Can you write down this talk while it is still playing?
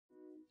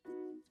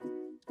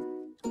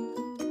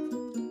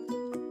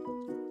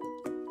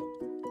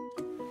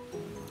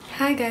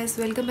Hi guys,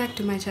 welcome back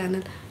to my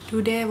channel.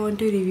 Today I want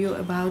to review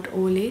about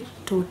Olay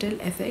Total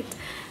Effect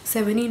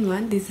 7 in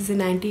 1. This is an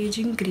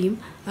anti-aging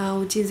cream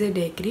which is a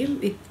day cream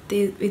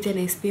with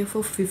an SPF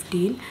of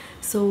 15.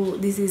 So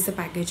this is the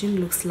packaging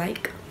looks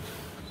like.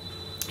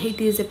 It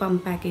is a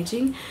pump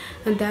packaging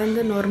and than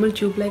the normal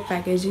tube like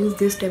packaging.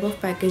 This type of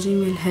packaging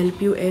will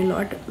help you a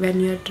lot when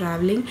you are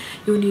traveling.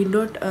 You need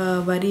not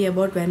worry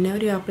about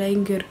whenever you are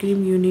applying your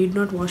cream, you need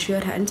not wash your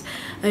hands.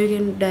 You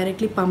can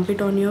directly pump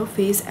it on your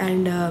face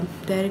and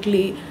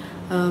directly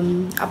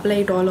apply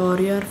it all over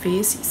your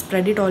face,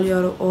 spread it all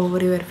over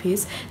your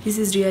face. This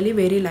is really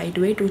very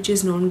lightweight, which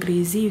is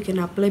non-greasy. You can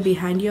apply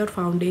behind your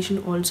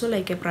foundation also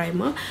like a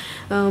primer.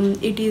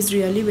 It is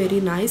really very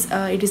nice.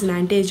 It is an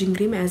anti-aging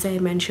cream, as I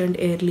mentioned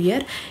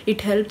earlier. It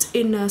helps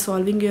in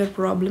solving your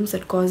problems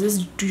that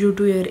causes due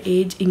to your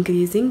age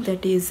increasing,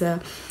 that is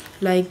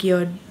like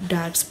your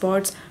dark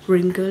spots,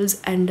 wrinkles,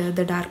 and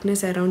the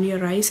darkness around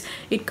your eyes.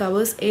 It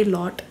covers a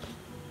lot.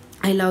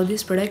 I love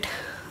this product.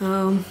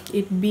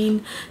 It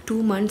been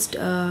 2 months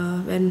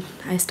when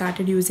I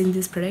started using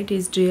this product.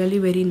 It's really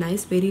very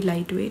nice, very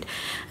lightweight.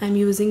 I'm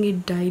using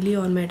it daily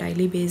on my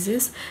daily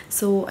basis,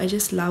 so I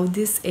just love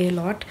this a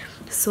lot.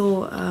 So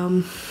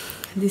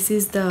this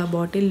is the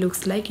bottle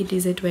looks like. It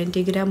is a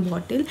 20-gram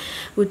bottle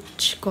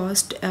which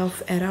cost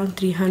of around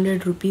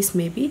 300 rupees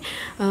maybe.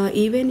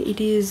 Even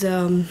it is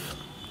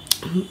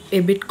a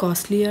bit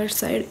costlier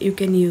side. You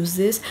can use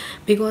this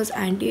because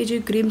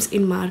anti-aging creams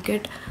in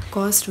market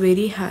cost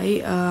very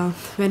high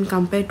when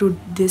compared to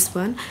this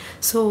one.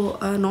 So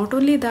not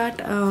only that,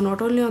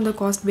 not only on the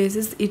cost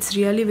basis, it's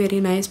really very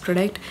nice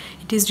product.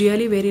 It is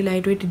really very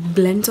lightweight. It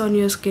blends on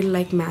your skin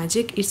like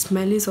magic. Its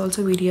smell is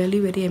also really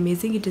very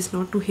amazing. It is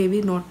not too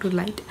heavy, not too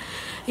light.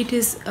 It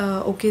is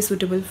okay,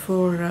 suitable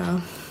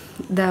for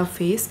the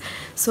face.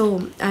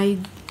 So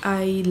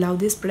I love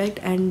this product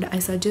and I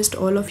suggest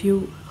all of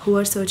you who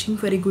are searching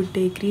for a good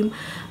day cream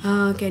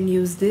can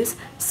use this.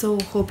 So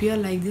hope you all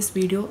like this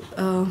video.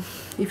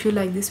 If you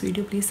like this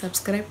video, please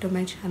subscribe to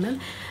my channel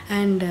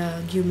and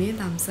give me a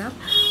thumbs up.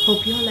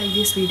 Hope you all like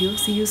this video.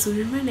 See you soon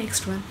in my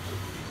next one.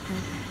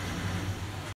 Bye.